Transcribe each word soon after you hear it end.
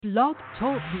Blog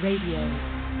Talk Radio.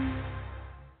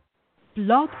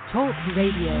 Blog Talk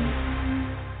Radio.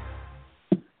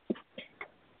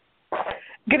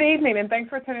 Good evening, and thanks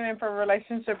for tuning in for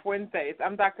Relationship Wednesdays.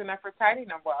 I'm Dr. Nefertiti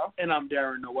Noel. And I'm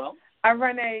Darren Noel. I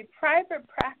run a private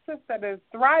practice that is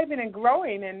thriving and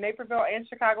growing in Naperville and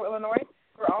Chicago, Illinois.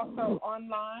 We're also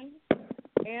online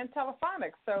and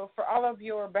telephonic. So for all of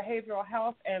your behavioral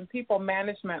health and people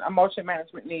management, emotion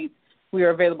management needs, we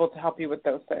are available to help you with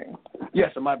those things.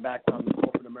 Yes, in my background in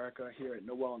corporate America here at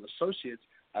Noel and Associates,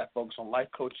 I focus on life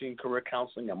coaching, career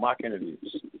counseling, and mock interviews.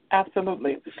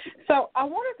 Absolutely. So I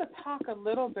wanted to talk a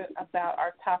little bit about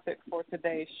our topic for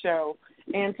today's show.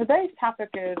 And today's topic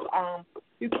is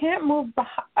you can't move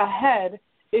ahead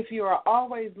if you are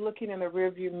always looking in the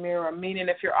rearview mirror, meaning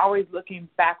if you're always looking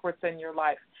backwards in your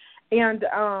life. And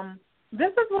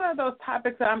this is one of those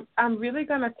topics that I'm really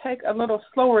going to take a little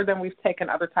slower than we've taken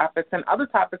other topics. And other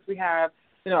topics we have,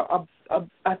 you know, a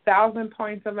 1,000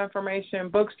 points of information,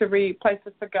 books to read,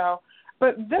 places to go.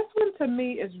 But this one to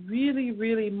me is really,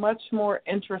 really much more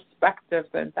introspective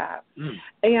than that.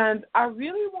 And I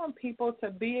really want people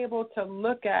to be able to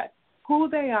look at who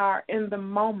they are in the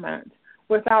moment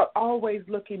without always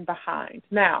looking behind.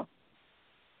 Now,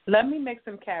 let me make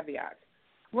some caveats.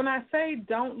 When I say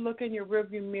don't look in your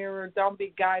rearview mirror, don't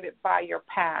be guided by your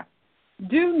past,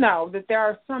 do know that there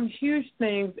are some huge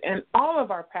things in all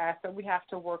of our past that we have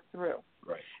to work through.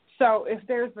 Right. So if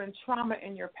there's been trauma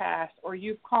in your past, or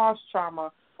you've caused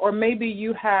trauma, or maybe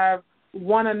you have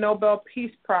won a Nobel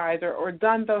Peace Prize or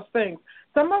done those things,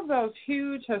 some of those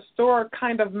huge historic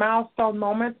kind of milestone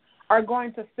moments are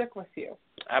going to stick with you.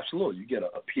 Absolutely. You get a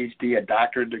PhD, a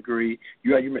doctorate degree,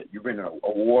 you win an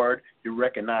award, you're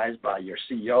recognized by your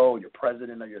CEO, your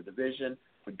president of your division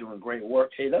for doing great work.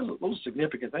 Hey, those are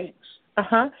significant things.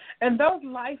 And those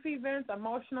life events,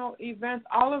 emotional events,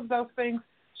 all of those things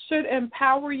should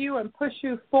empower you and push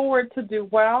you forward to do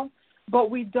well, but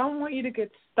we don't want you to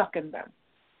get stuck in them.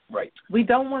 Right. We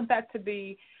don't want that to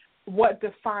be what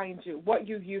defines you, what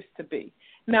you used to be.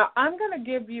 Now, I'm going to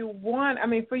give you one. I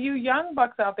mean, for you young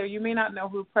bucks out there, you may not know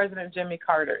who President Jimmy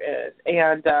Carter is.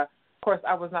 And, of course,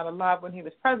 I was not alive when he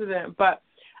was president, but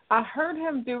I heard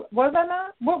him do – was I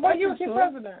not? What year was he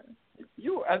president?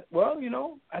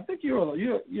 I think you're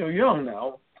young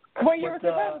now. What year was he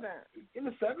president? In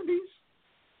the 70s?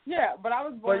 Yeah, but I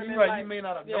was born in you may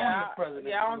not have known the president.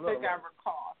 Yeah, I don't think I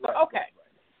recall. So, okay.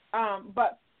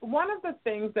 But one of the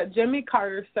things that Jimmy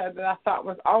Carter said that I thought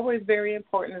was always very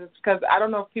important is because I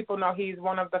don't know if people know he's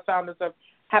one of the founders of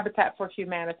Habitat for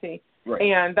Humanity,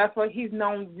 and that's why he's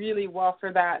known really well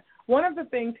for that. One of the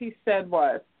things he said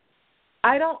was,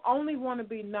 I don't only want to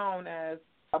be known as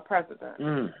a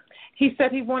president. He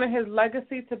said he wanted his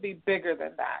legacy to be bigger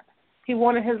than that. He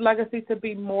wanted his legacy to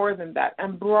be more than that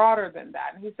and broader than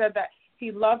that. And he said that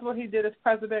he loved what he did as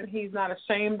president. He's not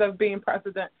ashamed of being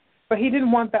president. But he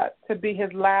didn't want that to be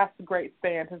his last great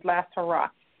stand, his last hurrah.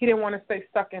 He didn't want to stay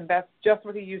stuck in that's just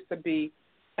what he used to be,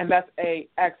 and that's a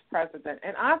ex-president.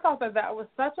 And I thought that was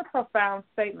such a profound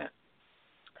statement,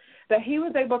 that he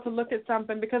was able to look at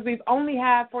something because we've only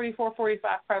had 44,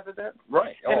 45 presidents.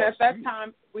 Right. And at that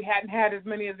time, we hadn't had as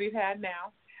many as we've had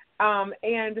now.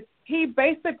 And he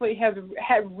basically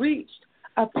had reached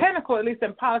a pinnacle, at least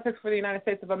in politics for the United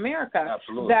States of America.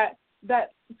 Absolutely.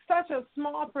 That such a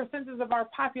small percentage of our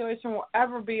population will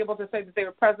ever be able to say that they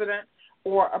were president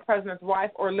or a president's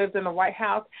wife or lived in the White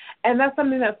House. And that's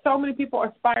something that so many people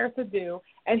aspire to do.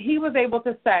 And he was able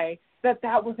to say that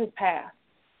was his past.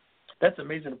 That's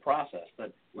amazing the process,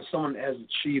 that when someone has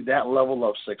achieved that level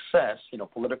of success,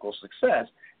 political success,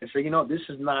 and say, this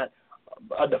is not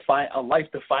a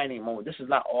life-defining moment. This is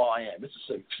not all I am. This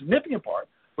is a significant part,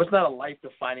 but it's not a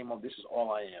life-defining moment. This is all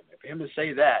I am. And for him to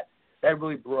say that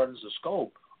really broadens the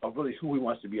scope of really who he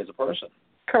wants to be as a person.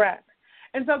 Correct.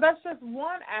 And so that's just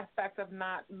one aspect of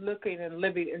not looking and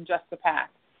living in just the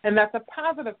past. And that's a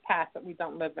positive past that we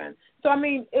don't live in. So, I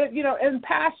mean, in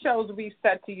past shows we've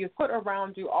said to you, put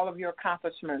around you all of your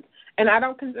accomplishments. And I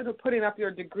don't consider putting up your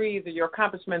degrees or your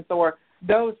accomplishments or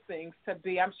those things to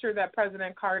be. I'm sure that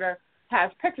President Carter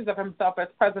has pictures of himself as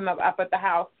president up at the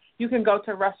house. You can go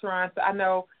to restaurants. I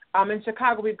know in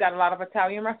Chicago we've got a lot of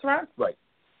Italian restaurants. Right.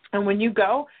 And when you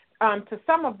go to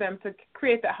some of them to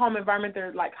create that home environment, there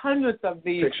are like hundreds of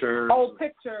these old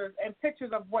pictures and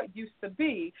pictures of what used to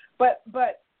be. But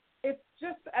it's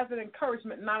just as an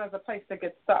encouragement, not as a place to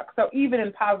get stuck. So even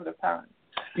in positive times.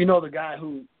 The guy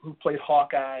who played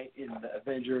Hawkeye in the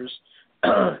Avengers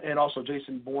and also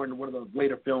Jason Bourne in one of the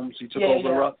later films he took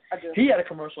over. He had a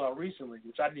commercial out recently,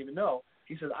 which I didn't even know.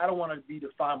 He says, I don't want to be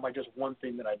defined by just one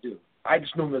thing that I do. I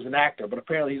just knew him as an actor, but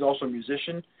apparently he's also a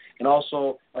musician. and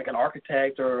also like an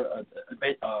architect or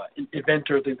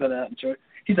inventor, things like that.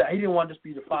 He said he didn't want to just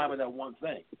be defined by that one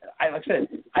thing. Like I said,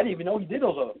 I didn't even know he did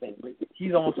those other things, but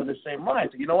he's almost in the same line.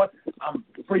 So you know what? I'm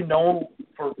pretty known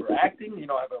for acting. You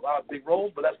know, I have a lot of big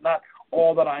roles, but that's not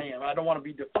all that I am. I don't want to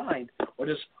be defined or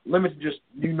just limited to just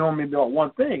you know me about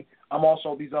one thing. I'm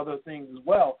also these other things as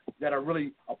well that are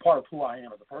really a part of who I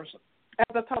am as a person.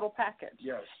 As a total package.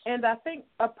 Yes. And I think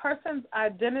a person's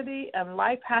identity and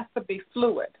life has to be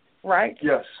fluid, right?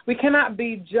 Yes. We cannot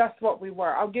be just what we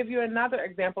were. I'll give you another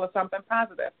example of something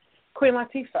positive. Queen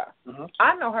Latifah. Mm-hmm.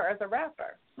 I know her as a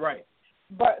rapper. Right.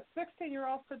 But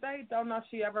 16-year-olds today don't know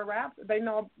she ever rapped. They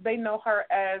know her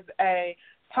as a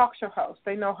talk show host.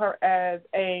 They know her as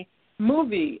a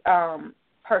movie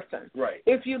person. Right.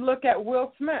 If you look at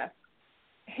Will Smith,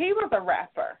 he was a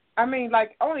rapper. I mean,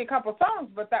 like only a couple songs,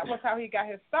 but that was how he got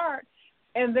his start.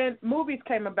 And then movies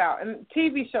came about and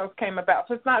TV shows came about.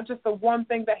 So it's not just the one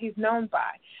thing that he's known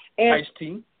by. And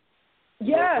Ice-T.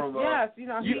 Yes, yes. You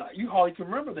know, you hardly can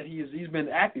remember that he's been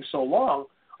acting so long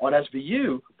on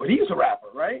SVU, but he's a rapper,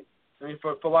 right? I mean,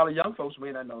 for a lot of young folks who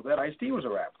may not know that, Ice-T was a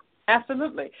rapper.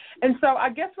 Absolutely. And so I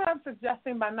guess what I'm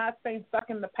suggesting by not staying stuck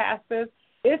in the past is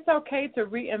it's okay to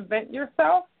reinvent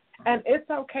yourself, and it's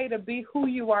okay to be who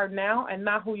you are now and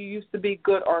not who you used to be,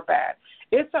 good or bad.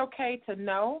 It's okay to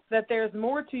know that there's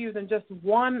more to you than just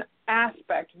one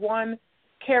aspect, one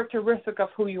characteristic of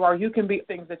who you are. You can be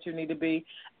things that you need to be,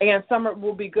 and some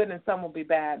will be good and some will be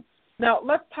bad. Now,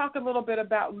 let's talk a little bit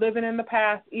about living in the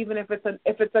past, even if it's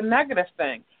a negative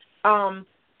thing.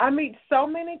 I meet so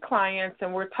many clients,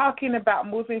 and we're talking about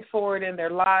moving forward in their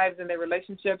lives and their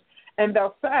relationships, and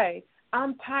they'll say,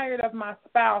 I'm tired of my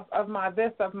spouse, of my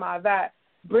this, of my that,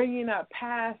 bringing up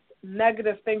past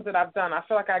negative things that I've done. I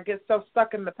feel like I get so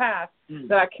stuck in the past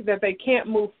that they can't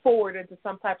move forward into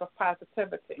some type of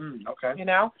positivity. Okay. You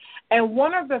know? And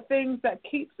one of the things that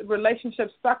keeps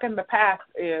relationships stuck in the past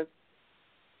is,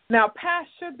 now past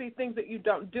should be things that you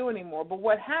don't do anymore, but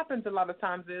what happens a lot of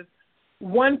times is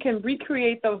one can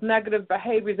recreate those negative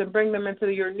behaviors and bring them into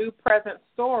your new present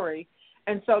story,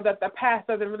 and so that the past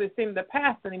doesn't really seem the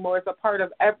past anymore. It's a part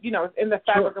of, it's in the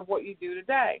fabric of what you do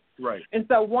today. Right. And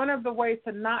so one of the ways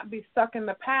to not be stuck in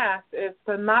the past is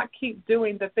to not keep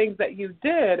doing the things that you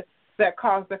did that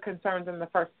caused the concerns in the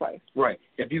first place. Right.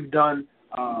 If you've done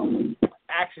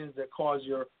actions that cause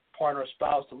your partner or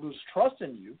spouse to lose trust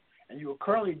in you, and you are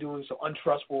currently doing some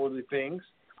untrustworthy things,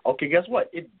 okay, guess what?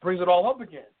 It brings it all up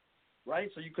again, right?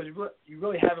 So because you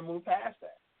really haven't moved past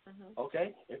that,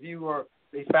 okay? If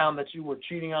they found that you were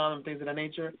cheating on them, things of that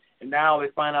nature, and now they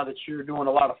find out that you're doing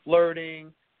a lot of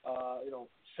flirting,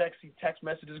 sexy text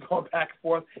messages going back and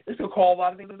forth, it's going to call a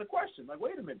lot of things into question. Like,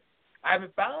 wait a minute, I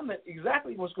haven't found that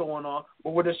exactly what's going on,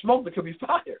 but where there's smoke, there could be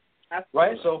fire,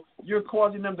 right? So you're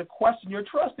causing them to question your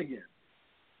trust again,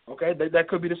 okay? That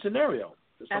could be the scenario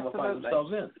that someone finds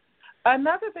themselves in.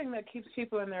 Another thing that keeps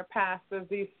people in their past is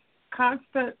these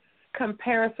constant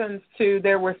comparisons to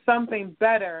there was something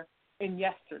better in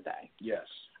yesterday. Yes.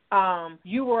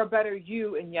 You were a better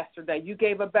you in yesterday. You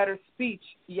gave a better speech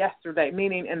yesterday,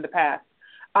 meaning in the past.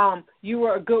 You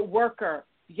were a good worker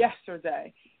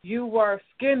yesterday. You were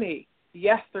skinny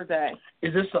yesterday.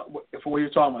 Is this, for what you're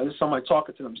talking about, is this somebody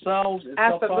talking to themselves?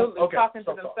 Absolutely, talking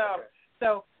to themselves. Okay.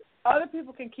 So other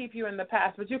people can keep you in the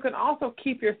past, but you can also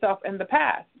keep yourself in the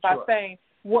past by saying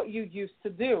what you used to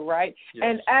do, right? Yes.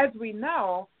 And as we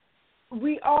know,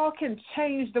 we all can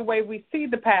change the way we see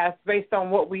the past based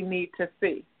on what we need to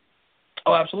see.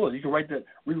 Oh, absolutely. You can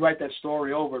rewrite that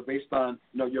story over based on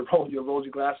your rosy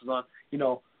glasses on.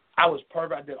 I was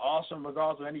perfect. I did awesome,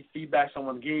 regardless of any feedback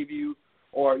someone gave you,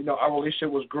 or our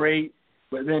relationship was great.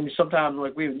 But then sometimes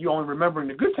you only remembering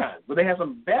the good times, but they have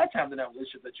some bad times in that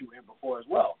relationship that you were in before as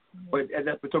well. But at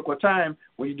that particular time,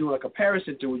 when you do a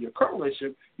comparison to your current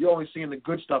relationship, you're only seeing the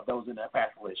good stuff that was in that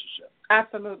past relationship.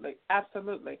 Absolutely,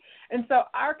 absolutely. And so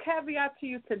our caveat to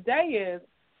you today is,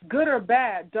 good or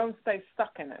bad, don't stay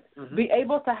stuck in it. Be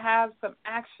able to have some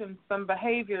actions, some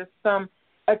behaviors, some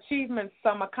achievements,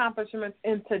 some accomplishments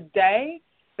in today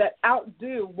that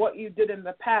outdo what you did in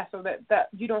the past, so that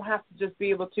you don't have to just be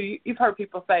able to, you've heard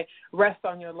people say, rest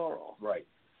on your laurels. Right.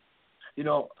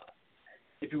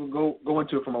 If you would go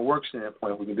into it from a work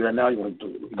standpoint, we can do that now. You want to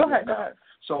do it? Go ahead.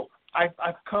 So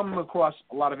I've come across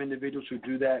a lot of individuals who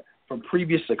do that from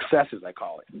previous successes, I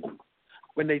call it.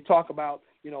 When they talk about,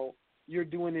 you're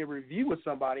doing a review with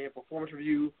somebody, a performance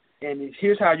review, and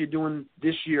here's how you're doing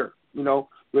this year.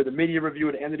 With the media review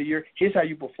at the end of the year, here's how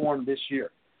you performed this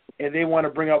year. And they want to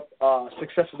bring up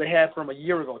successes they had from a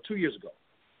year ago, 2 years ago.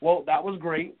 Well, that was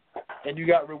great, and you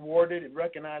got rewarded and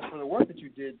recognized for the work that you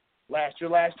did last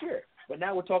year. But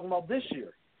now we're talking about this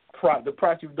year.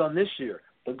 project you've done this year,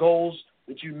 the goals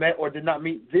that you met or did not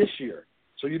meet this year.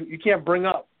 So you can't bring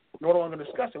up, nor do I want to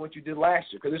discuss it, what you did last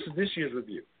year, because this is this year's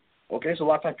review. Okay, so a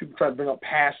lot of times people try to bring up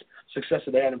past success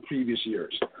that they had in previous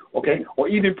years, okay, or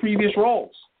even previous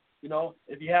roles. You know,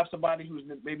 if you have somebody who's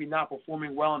maybe not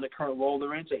performing well in the current role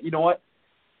they're in, say, you know what,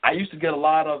 I used to get a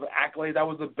lot of accolades. I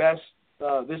was the best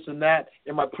this and that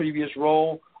in my previous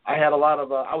role. I had a lot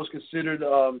of I was considered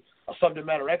a subject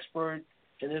matter expert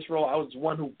in this role. I was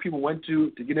one who people went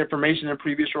to get information in a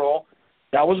previous role.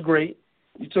 That was great.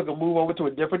 You took a move over to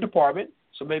a different department,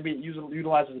 so maybe it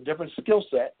utilizes a different skill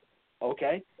set.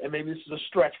 Okay, and maybe this is a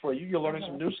stretch for you. You're learning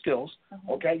some new skills.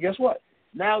 Okay, guess what?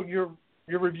 Now you're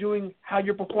reviewing how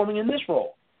you're performing in this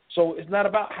role. So it's not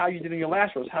about how you did in your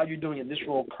last role. It's how you're doing in this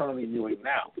role currently doing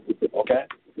now. Okay,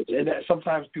 and that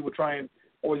sometimes people try and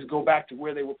always go back to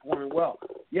where they were performing well.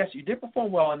 Yes, you did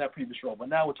perform well in that previous role, but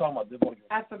now we're talking about developing.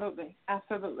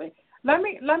 Absolutely. Let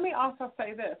me also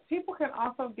say this: people can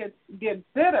also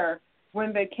get bitter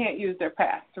when they can't use their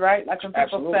past, right? Like when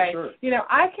people say, sure. You know,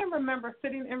 I can remember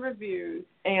sitting in reviews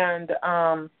and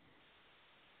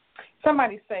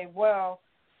somebody say, well,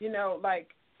 you know, like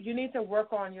you need to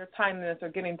work on your timeliness or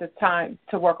getting to time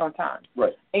to work on time.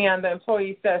 Right. And the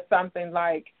employee says something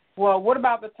like, well, what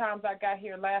about the times I got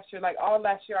here last year? Like all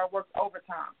last year I worked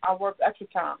overtime. I worked extra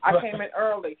time. I came in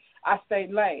early. I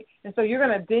stayed late. And so you're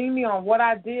going to ding me on what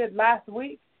I did last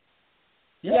week?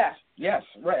 Yes,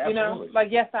 right, absolutely. You know, like,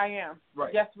 yes, I am.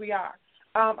 Right. Yes, we are.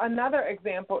 Another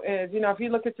example is, you know, if you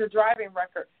look at your driving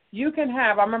record, you can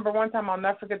have, I remember one time, I'll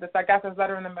never forget this, I got this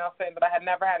letter in the mail saying that I had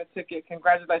never had a ticket,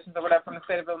 congratulations or whatever, from the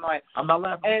state of Illinois. I'm not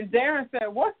laughing. And Darren said,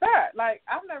 what's that? Like,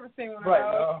 I've never seen one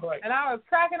of those. Right. And I was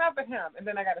cracking up at him, and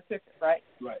then I got a ticket, right?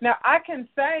 Right. Now, I can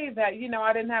say that, you know,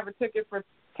 I didn't have a ticket for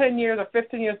 10 years or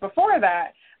 15 years before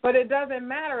that, but it doesn't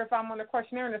matter if I'm on a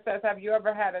questionnaire and it says, have you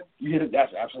ever had a... You hit it.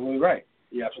 That's absolutely right.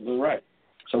 You're absolutely right.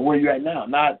 So where are you at now?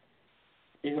 Right.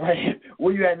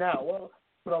 Where are you at now?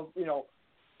 Well, you know,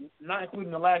 not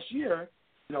including the last year,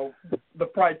 you know, the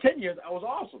prior 10 years, I was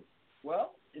awesome.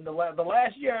 Well, in the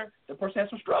last year, the person had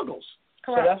some struggles.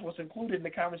 Correct. So that's what's included in the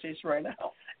conversation right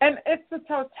now. And it's the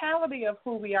totality of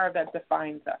who we are that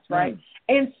defines us, right?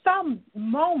 In some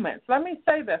moments, let me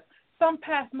say this, some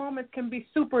past moments can be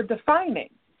super defining.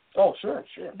 Oh, sure.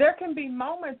 There can be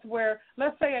moments where,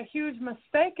 let's say, a huge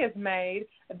mistake is made.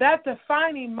 That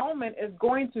defining moment is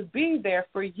going to be there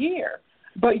for years,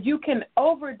 but you can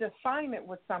over-define it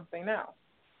with something else,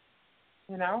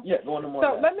 you know? Yeah, go on to more.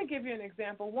 So let me give you an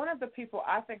example. One of the people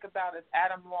I think about is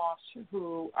Adam Walsh,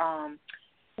 who,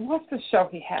 what's the show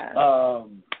he has?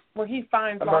 Where he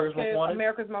finds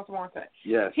America's Most Wanted.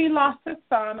 Yes. He lost his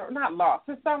son, or not lost,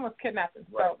 his son was kidnapped and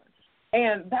stolen. Right.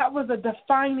 And that was a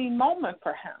defining moment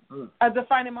for him, a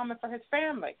defining moment for his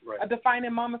family, a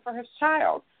defining moment for his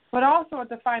child, but also a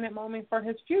defining moment for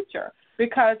his future,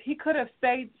 because he could have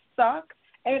stayed stuck,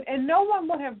 and no one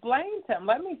would have blamed him.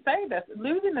 Let me say this.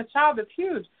 Losing a child is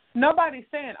huge. Nobody's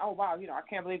saying, oh, wow, you know, I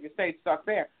can't believe you stayed stuck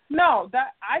there. No,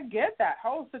 I get that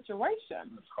whole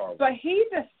situation. That's horrible. But he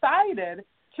decided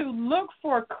to look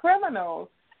for criminals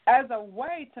as a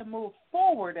way to move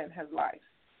forward in his life.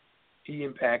 He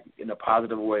impacted in a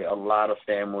positive way a lot of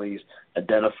families,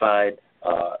 identified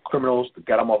criminals,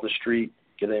 got them off the street,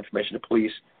 get the information to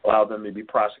police, allowed them to be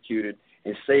prosecuted,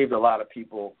 and saved a lot of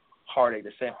people heartache,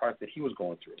 the same heart that he was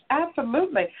going through.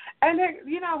 Absolutely. And,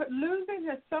 you know, losing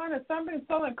his son or something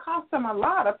stolen cost him a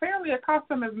lot. Apparently it cost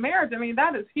him his marriage. I mean,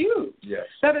 that is huge. Yes.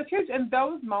 That is huge. And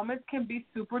those moments can be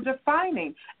super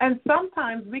defining. And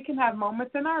sometimes we can have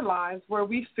moments in our lives where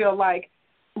we feel like,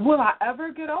 will I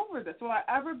ever get over this? Will I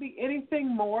ever be anything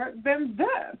more than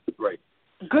this? Right.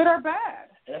 Good or bad?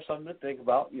 And that's something to think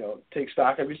about. You know, take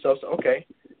stock of yourself. Say, okay,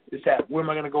 where am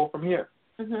I going to go from here?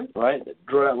 Mm-hmm. Right?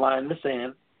 Draw that line in the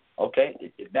sand.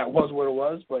 Okay, that was what it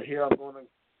was, but here I'm going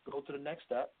to go to the next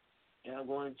step, and I'm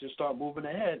going to start moving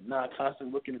ahead, not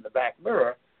constantly looking in the back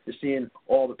mirror to seeing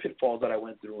all the pitfalls that I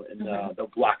went through and the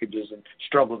blockages and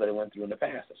struggles that I went through in the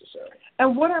past necessarily.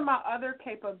 And what are my other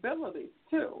capabilities,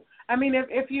 too? I mean,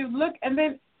 if you look, and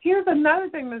then here's another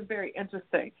thing that's very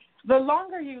interesting. The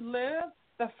longer you live,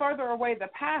 the further away the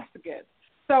past gets.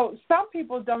 So some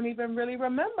people don't even really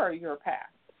remember your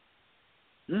past.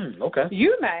 Okay.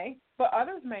 You may, but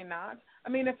others may not. I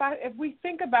mean, if we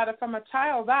think about it from a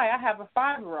child's eye, I have a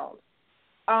 5-year-old.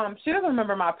 She doesn't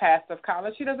remember my past of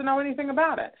college. She doesn't know anything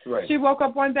about it. Right. She woke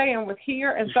up one day and was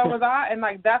here, and so was I, and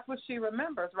like that's what she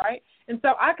remembers, right? And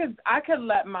so I could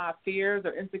let my fears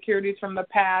or insecurities from the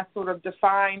past sort of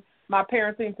define my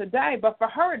parenting today, but for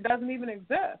her it doesn't even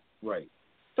exist. Right.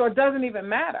 So it doesn't even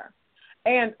matter.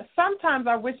 And sometimes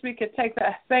I wish we could take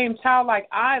that same childlike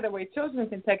eye, the way children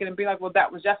can take it, and be like, well,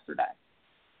 that was yesterday.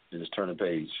 You just turn the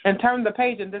page. And turn the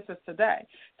page, and this is today.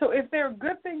 So if there are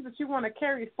good things that you want to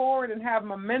carry forward and have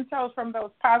mementos from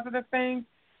those positive things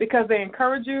because they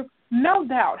encourage you, no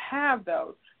doubt, have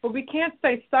those. But we can't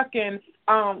stay stuck in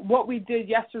what we did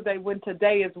yesterday when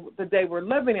today is the day we're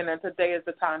living in, and today is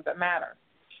the time that matters.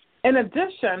 In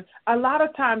addition, a lot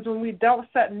of times when we don't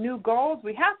set new goals,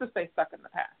 we have to stay stuck in the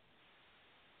past.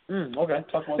 Okay,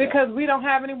 talk about because we don't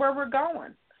have anywhere we're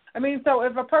going. I mean, so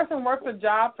if a person works a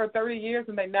job for 30 years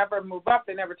and they never move up,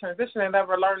 they never transition, they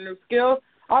never learn new skills,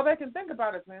 all they can think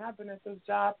about is, man, I've been at this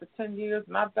job for 10 years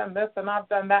and I've done this and I've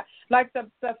done that. Like the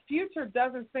future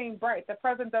doesn't seem bright. The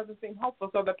present doesn't seem hopeful.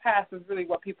 So the past is really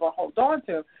what people hold on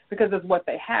to because it's what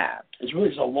they have. It's really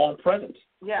just a long present,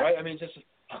 right? I mean, just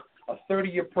a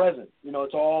 30-year present. You know,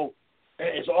 it's all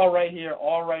right here,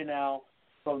 all right now.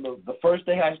 From the first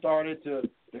day I started to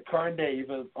the current day,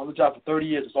 even on the job for 30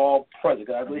 years, it's all present.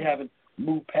 I really haven't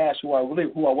moved past who I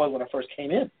was when I first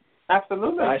came in.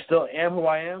 Absolutely. And I still am who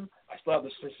I am. I still have the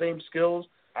same skills.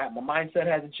 My mindset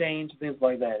hasn't changed, things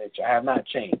like that. I have not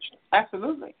changed.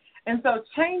 Absolutely. And so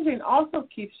changing also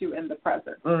keeps you in the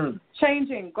present.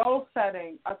 Changing, goal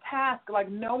setting, a task,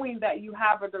 like knowing that you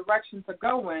have a direction to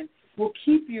go in will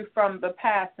keep you from the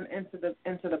past and into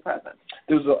the present.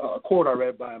 There was a quote I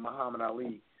read by Muhammad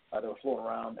Ali that was floating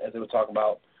around as they were talking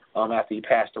about after he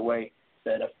passed away,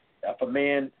 that if a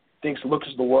man looks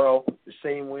at the world the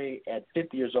same way at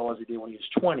 50 years old as he did when he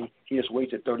was 20, he just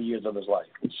wasted 30 years of his life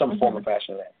in some form or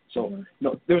fashion of that. So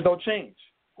no, there's no change.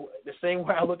 The same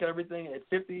way I look at everything at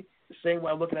 50, the same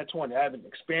way I'm looking at 20. I haven't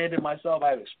expanded myself. I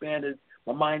have expanded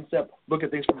my mindset, look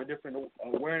at things from a different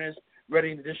awareness,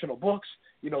 reading additional books,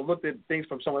 looked at things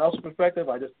from someone else's perspective.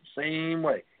 I just the same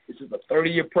way. It's just a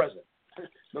 30-year present.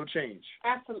 No change.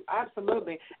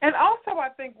 Absolutely. And also I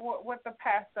think what the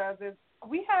past does is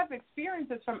we have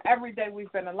experiences from every day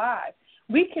we've been alive.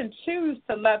 We can choose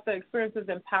to let the experiences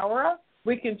empower us.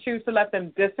 We can choose to let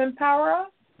them disempower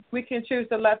us. We can choose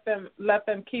to let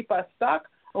them keep us stuck,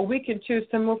 or we can choose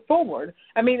to move forward.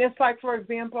 I mean, it's like, for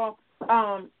example,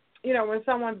 when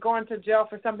someone's going to jail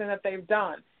for something that they've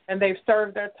done and they've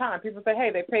served their time, people say, hey,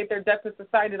 they paid their debt to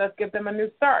society, let's give them a new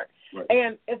start. Right.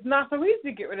 And it's not so easy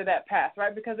to get rid of that past,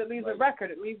 right, because it leaves a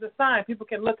record, it leaves a sign. People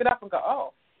can look it up and go,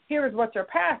 oh, here is what your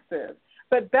past is.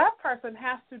 But that person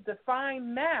has to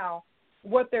define now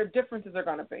what their differences are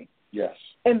going to be. Yes.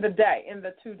 In the day, in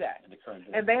the today. In the current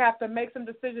day. And they have to make some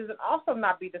decisions and also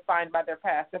not be defined by their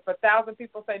past. If 1,000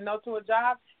 people say no to a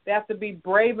job, they have to be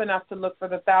brave enough to look for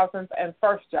the 1,000th and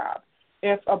first job.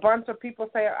 If a bunch of people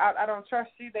say, I don't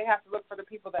trust you, they have to look for the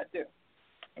people that do.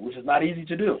 Which is not easy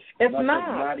to do. It's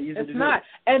not easy to do.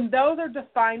 And those are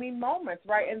defining moments,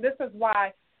 right? And this is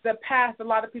why the past, a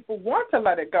lot of people want to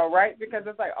let it go, right? Because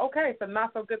it's like, okay, so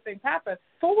not so good things happen.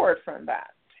 Forward from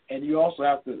that. And you also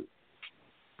have to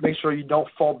make sure you don't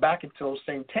fall back into those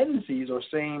same tendencies or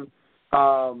same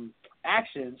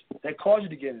actions that cause you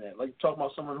to get in there. Like you're talking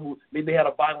about someone who maybe had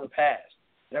a violent past.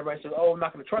 And everybody says, oh, I'm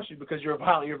not going to trust you because you're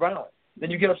violent. Then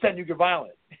you get upset and you get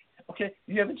violent. Okay,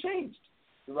 you haven't changed,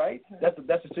 right? That's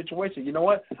the situation. You know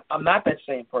what? I'm not that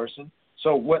same person.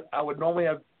 So what I would normally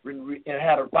have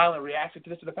had a violent reaction to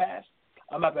this in the past,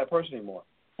 I'm not that person anymore.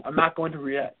 I'm not going to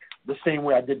react the same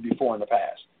way I did before in the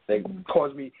past. They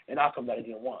caused me an outcome that I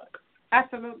didn't want.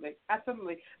 Absolutely.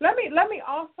 Let me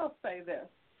also say this.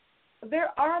 There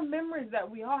are memories that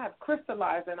we all have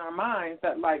crystallized in our minds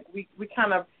that, like, we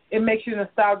kind of, it makes you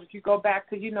nostalgic. You go back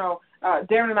to,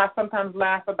 Darren and I sometimes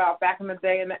laugh about back in the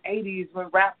day in the 80s when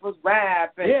rap was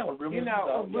rap. And,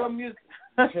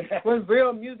 when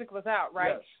real music was out,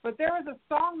 right? Yes. But there was a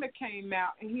song that came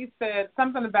out, and he said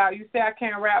something about, you say I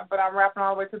can't rap, but I'm rapping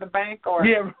all the way to the bank, or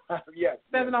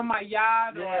living on my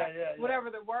yacht, or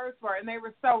whatever the words were. And they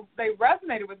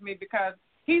resonated with me because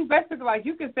he's basically like,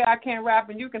 you can say I can't rap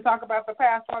and you can talk about the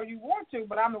past all you want to,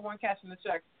 but I'm the one cashing the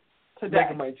check today.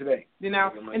 Making money today.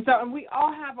 And we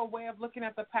all have a way of looking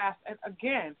at the past,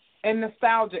 again, and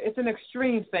nostalgia. It's an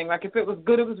extreme thing. Like if it was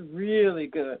good, it was really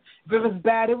good. If it was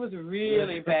bad, it was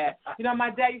really bad. My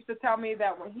dad used to tell me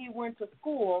that when he went to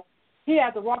school, he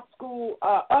had to walk to school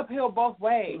uphill both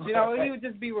ways. He would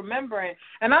just be remembering.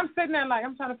 And I'm sitting there like,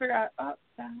 I'm trying to figure out, up,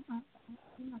 down, up.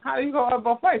 How do you go up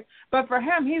both ways? But for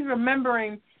him, he's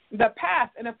remembering the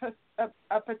past in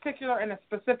a particular and a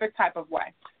specific type of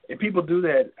way. And people do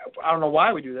that. I don't know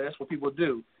why we do that. That's what people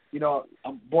do.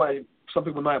 Some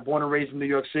people might be born and raised in New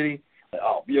York City.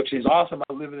 Oh, New York City is awesome.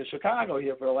 I'm living in Chicago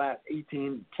here for the last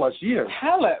 18 plus years.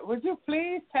 Tell it. Would you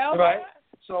please tell Right. That?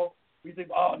 So we think,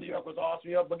 oh, New York was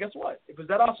awesome. But guess what? If it's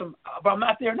that awesome, but I'm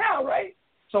not there now, right?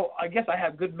 So I guess I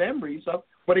have good memories of,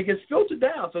 but it gets filtered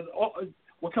down. So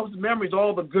what comes to memory is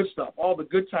all the good stuff, all the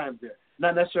good times there,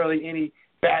 not necessarily any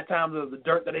bad times or the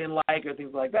dirt that I didn't like or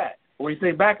things like that. But when you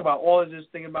think back about all it's just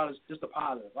thinking about is just the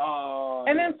positive. Oh,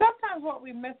 and then sometimes what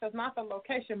we miss is not the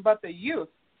location, but the youth.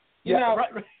 You know,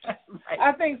 right.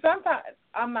 I think sometimes,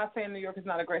 I'm not saying New York is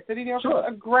not a great city. New York Sure. is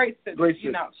a great city. Great city.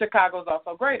 You know, Chicago's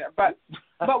also greater. But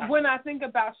when I think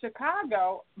about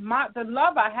Chicago, the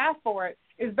love I have for it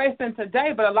is based in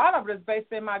today, but a lot of it is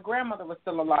based in my grandmother was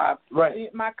still alive.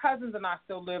 Right. My cousins and I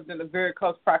still lived in a very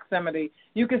close proximity.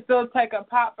 You can still take a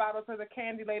pop bottle to the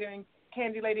candy lady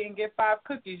and get 5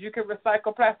 cookies. You can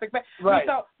recycle plastic bags. Right.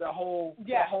 So, the whole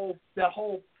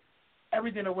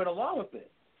everything that went along with it.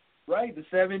 Right, the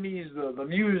 70s, the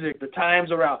music, the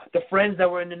times around, the friends that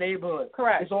were in the neighborhood.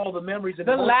 Correct. It's all the memories and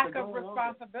the the lack of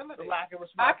responsibility. The lack of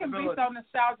responsibility. I can be so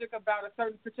nostalgic about a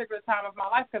certain particular time of my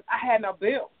life because I had no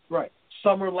bills. Right.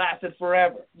 Summer lasted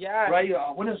forever. Yeah. Right.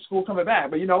 When is school coming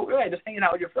back? But just hanging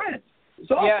out with your friends.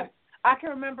 It's awesome. Yeah. I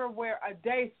can remember where a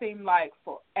day seemed like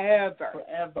forever.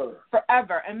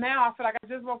 And now I feel like I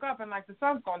just woke up and like the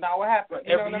sun's going down. What happened?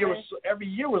 Every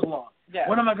year was long. Yeah.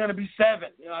 When am I going to be 7?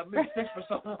 I've been 6 for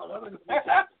so long.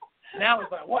 Now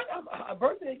it's like, what? A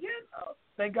birthday again? Oh,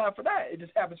 thank God for that. It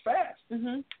just happens fast.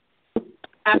 Mm-hmm.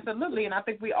 Absolutely. And I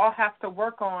think we all have to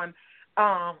work on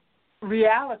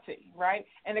reality, right?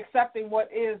 And accepting what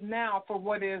is now for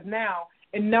what is now,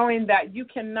 and knowing that you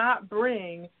cannot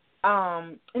bring.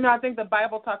 I think the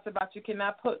Bible talks about you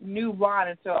cannot put new wine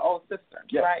into an old cistern,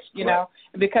 yes, right? You know,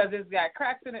 because it's got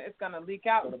cracks in it, it's going to leak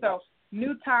out. And so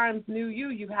new times, new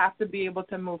you have to be able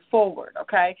to move forward,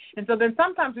 okay? And so then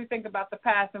sometimes we think about the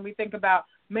past and we think about,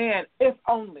 man, if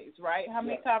onlys, right? How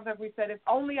many times have we said, if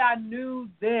only I knew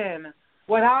then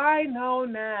what I know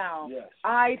now,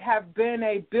 I'd have been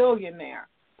a billionaire.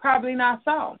 Probably not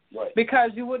so, because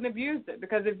you wouldn't have used it.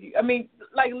 Because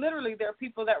literally, there are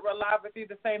people that were alive with you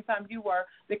the same time you were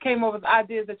that came up with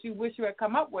ideas that you wish you had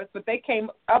come up with, but they came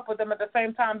up with them at the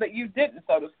same time that you didn't,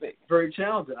 so to speak. Very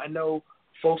challenging. I know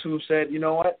folks who have said, you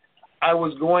know what, I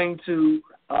was going to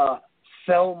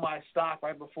sell my stock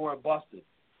right before it busted.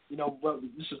 But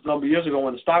this is a number of years ago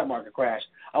when the stock market crashed.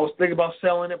 I was thinking about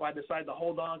selling it, but I decided to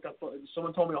hold on.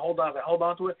 Someone told me to hold on. I held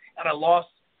on to it, and I lost,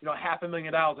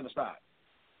 $500,000 in the stock.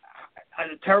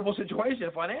 A terrible situation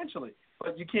financially,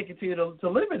 but you can't continue to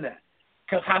live in that.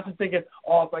 Constantly thinking,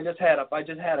 if I just had her.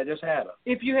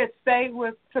 If you had stayed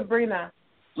with Sabrina,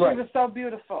 she was so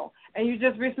beautiful, and you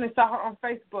just recently saw her on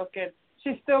Facebook, and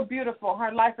she's still beautiful.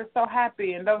 Her life is so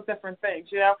happy, and those different things,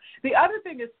 The other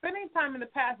thing is spending time in the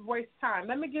past wastes time.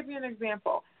 Let me give you an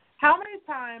example. How many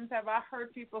times have I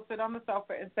heard people sit on the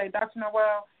sofa and say, Dr.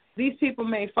 Noel, these people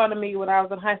made fun of me when I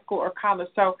was in high school or college,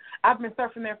 so I've been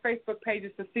surfing their Facebook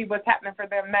pages to see what's happening for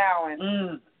them now,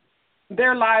 and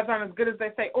their lives aren't as good as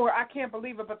they say, or I can't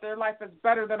believe it, but their life is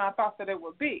better than I thought that it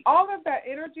would be. All of that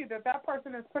energy that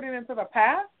person is putting into the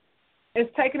past is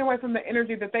taken away from the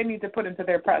energy that they need to put into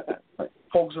their present.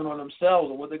 Focusing on themselves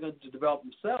and what they're going to develop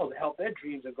themselves to help their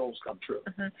dreams and goals come true.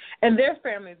 Mm-hmm. And their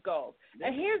family's goals.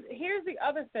 And here's the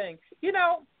other thing.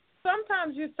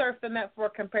 Sometimes you surf the net for a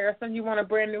comparison. You want a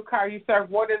brand new car. You surf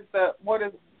what's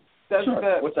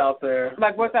out there.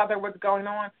 Like what's out there, what's going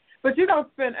on. But you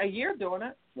don't spend a year doing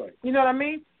it. Right. You know what I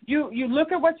mean? You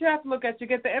look at what you have to look at. You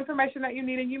get the information that you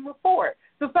need, and you move forward.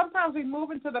 So sometimes we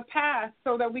move into the past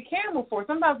so that we can move forward.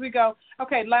 Sometimes we go,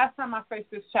 okay, last time I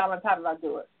faced this challenge, how did I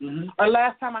do it? Mm-hmm. Or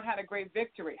last time I had a great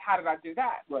victory, how did I do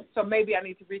that? Right. So maybe I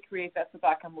need to recreate that so that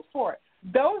I can move forward.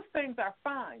 Those things are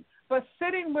fine. But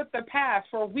sitting with the past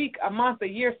for a week, a month, a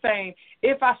year saying,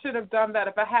 if I should have done that,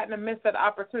 if I hadn't have missed that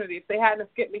opportunity, if they hadn't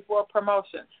skipped me for a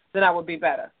promotion, then I would be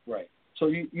better. Right. So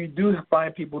you do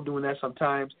find people doing that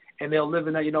sometimes, and they'll live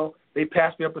in that, they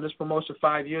passed me up in this promotion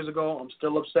 5 years ago. I'm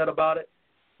still upset about it.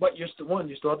 But you're still at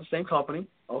the same company,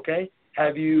 okay?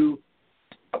 Have you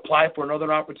applied for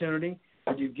another opportunity?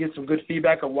 Did you get some good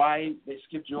feedback of why they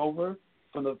skipped you over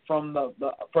from the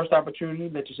first opportunity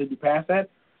that you said you passed that?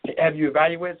 Have you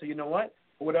evaluated? So you know what?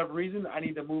 For whatever reason, I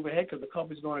need to move ahead because the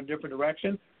company's going in a different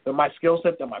direction than my skill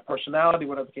set, than my personality,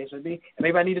 whatever the case may be. And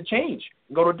maybe I need to change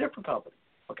and go to a different company.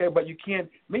 Okay, but you can't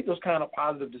make those kind of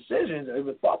positive decisions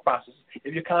with thought processes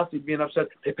if you're constantly being upset.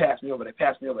 They passed me over.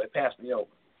 Absolutely.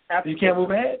 You can't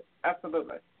move ahead.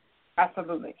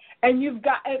 Absolutely. And you've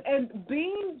got and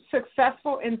being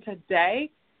successful in today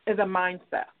is a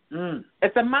mindset.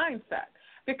 It's a mindset.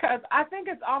 Because I think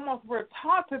it's almost we're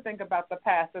taught to think about the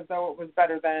past as though it was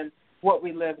better than what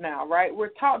we live now, right? We're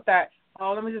taught that,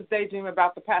 let me just daydream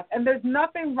about the past. And there's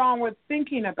nothing wrong with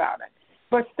thinking about it.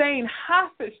 But staying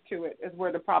hostage to it is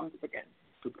where the problems begin.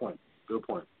 Good point.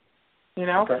 You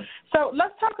know? Okay. So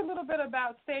let's talk a little bit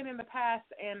about staying in the past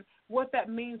and what that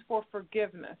means for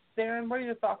forgiveness. Darren, what are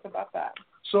your thoughts about that?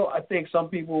 So I think some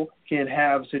people can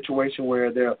have a situation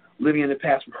where they're living in the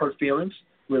past with hurt feelings,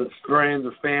 where friends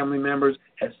or family members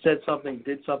have said something,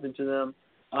 did something to them,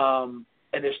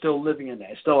 and they're still living in that.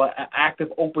 It's still an active,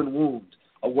 open wound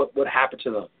of what happened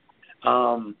to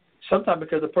them. Sometimes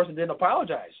because the person didn't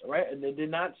apologize, right, and they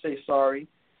did not say sorry,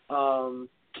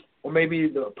 or maybe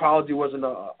the apology wasn't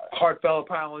a heartfelt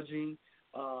apology.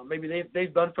 Maybe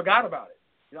they've done forgot about it.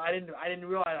 You know, I didn't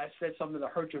realize I said something that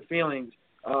hurt your feelings,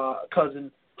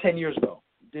 cousin, 10 years ago.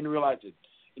 Didn't realize it.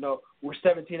 You know, we're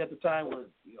 17 at the time.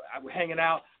 We're hanging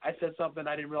out. I said something.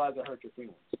 I didn't realize I hurt your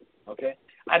feelings. Okay?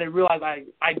 I didn't realize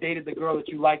I dated the girl that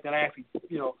you liked, and I actually,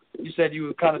 you know, you said you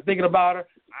were kind of thinking about her.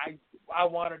 I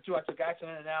wanted her to. I took action,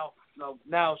 and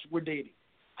now we're dating.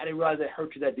 I didn't realize that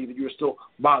hurt you that deep, that you were still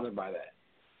bothered by that.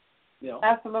 You know?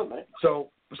 Absolutely. So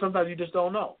sometimes you just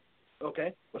don't know.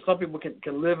 Okay? But some people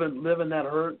can live in that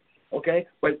hurt. Okay?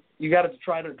 But you got to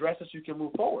try to address it so you can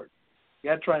move forward. You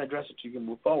got to try and address it so you can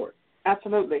move forward.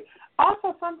 Absolutely.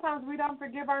 Also, sometimes we don't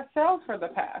forgive ourselves for the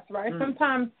past, right?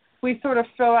 Sometimes we sort of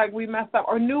feel like we messed up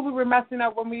or knew we were messing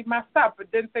up when we messed up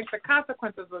but didn't think the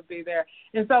consequences would be there.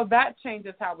 And so that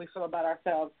changes how we feel about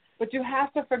ourselves. But you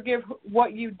have to forgive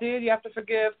what you did. You have to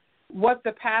forgive what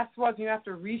the past was. And you have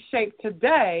to reshape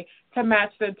today to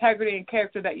match the integrity and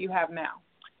character that you have now.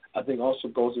 I think also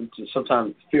goes into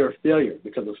sometimes fear of failure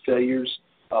because of failures,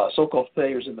 so-called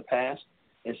failures in the past,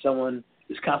 and someone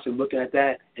is constantly looking at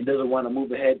that and doesn't want to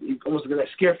move ahead. You almost get that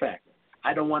scare factor.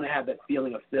 I don't want to have that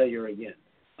feeling of failure again.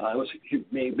 It was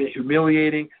maybe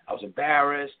humiliating. I was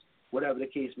embarrassed, whatever the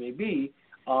case may be.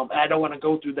 And I don't want to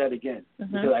go through that again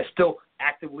because I still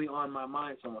actively on my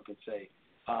mind, someone could say.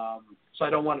 So I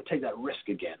don't want to take that risk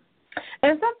again.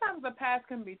 And sometimes the past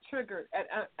can be triggered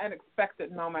at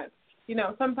unexpected moments. You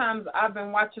know, sometimes I've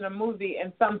been watching a movie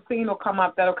and some scene will come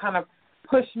up that will kind of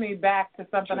push me back to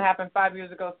something that happened 5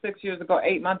 years ago, 6 years ago,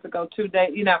 8 months ago, 2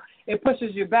 days. You know, it pushes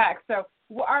you back. So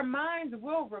our minds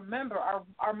will remember.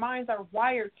 Our minds are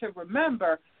wired to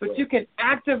remember, but you can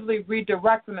actively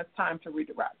redirect when it's time to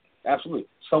redirect. Absolutely.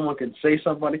 Someone can say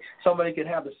somebody can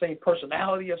have the same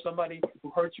personality of somebody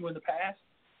who hurt you in the past,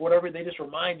 whatever, they just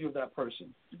remind you of that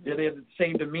person. Yeah, they have the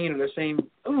same demeanor, the same,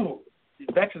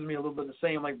 it vexes me a little bit the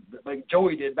same like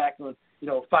Joey did back when,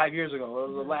 5 years ago, or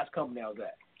the last company I was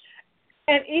at.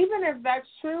 And even if that's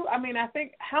true, I mean, I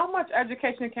think how much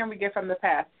education can we get from the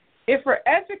past? If we're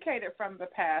educated from the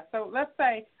past, so let's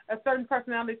say a certain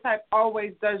personality type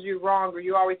always does you wrong or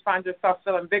you always find yourself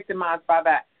feeling victimized by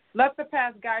that, let the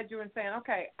past guide you in saying,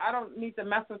 okay, I don't need to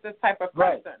mess with this type of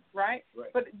person, right?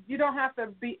 But you don't have to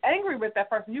be angry with that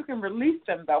person. You can release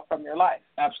them, though, from your life.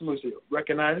 Absolutely.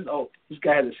 Recognize, this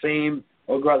guy had the same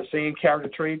or girl had the same character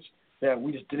traits that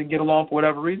we just didn't get along for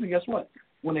whatever reason. Guess what?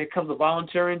 When it comes to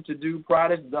volunteering to do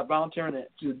projects, volunteering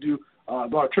to do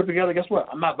go on a trip together, guess what?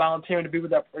 I'm not volunteering to be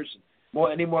with that person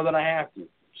any more than I have to.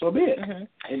 So be it.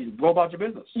 And go about your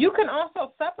business. You can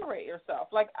also separate yourself.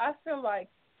 Like, I feel like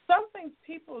some things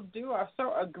people do are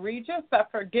so egregious that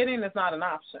forgetting is not an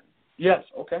option. Yes,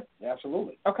 okay,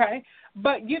 absolutely. Okay,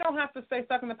 but you don't have to stay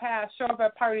stuck in the past, show up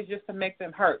at parties just to make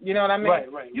them hurt. You know what I mean?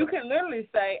 Right. You can literally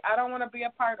say, I don't want to be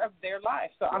a part of their life,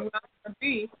 so I'm not going to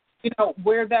be,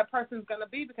 where that person's going to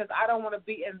be because I don't want to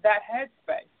be in that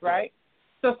headspace, right?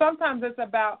 So sometimes it's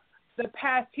about the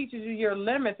past teaches you your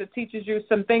limits. It teaches you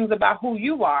some things about who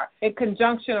you are in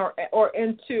conjunction or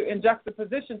in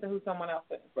juxtaposition to who someone else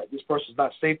is. Right. This person's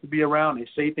not safe to be around. They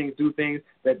say things, do things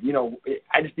that,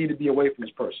 I just need to be away from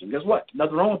this person. Guess what?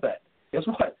 Nothing wrong with that. Guess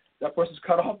what? That person's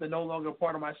cut off. They're no longer a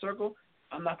part of my circle.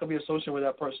 I'm not going to be associated with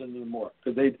that person anymore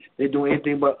because they do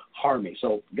anything but harm me.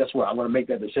 So guess what? I'm going to make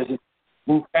that decision,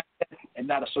 move past that, and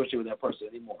not associate with that person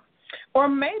anymore. Or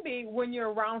maybe when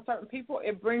you're around certain people,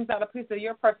 it brings out a piece of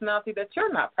your personality that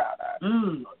you're not proud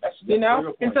of. That's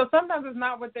And so sometimes it's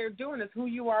not what they're doing, it's who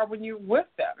you are when you're with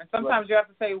them. And sometimes you have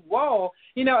to say, whoa,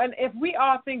 and if we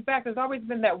all think back, there's always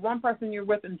been that one person you're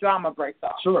with and drama breaks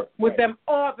off. Sure. With them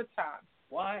all the time.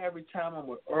 Why every time I'm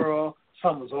with Earl,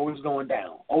 something's always going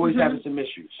down, always having some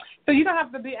issues. So you don't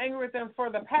have to be angry with them for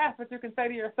the past, but you can say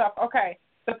to yourself, okay,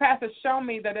 the past has shown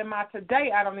me that in my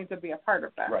today, I don't need to be a part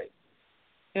of that. Right.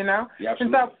 Yeah,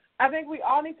 absolutely. And so I think we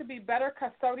all need to be better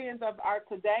custodians of our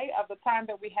today, of the time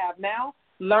that we have now.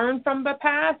 Learn from the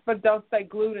past, but don't stay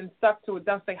glued and stuck to it.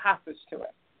 Don't stay hostage to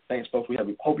it. Thanks, folks.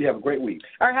 Hope you have a great week.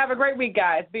 All right, have a great week,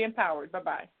 guys. Be empowered.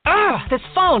 Bye-bye. Ugh, this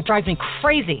phone drives me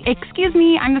crazy. Excuse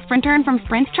me, I'm the Sprint intern from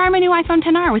Sprint. Try my new iPhone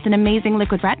XR with an amazing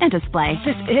liquid retina display.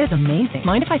 This is amazing.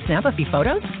 Mind if I snap a few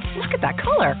photos? Look at that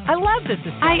color. I love this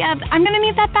display. I'm going to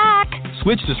need that back.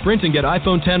 Switch to Sprint and get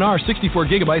iPhone XR 64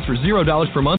 gigabytes for $0 per month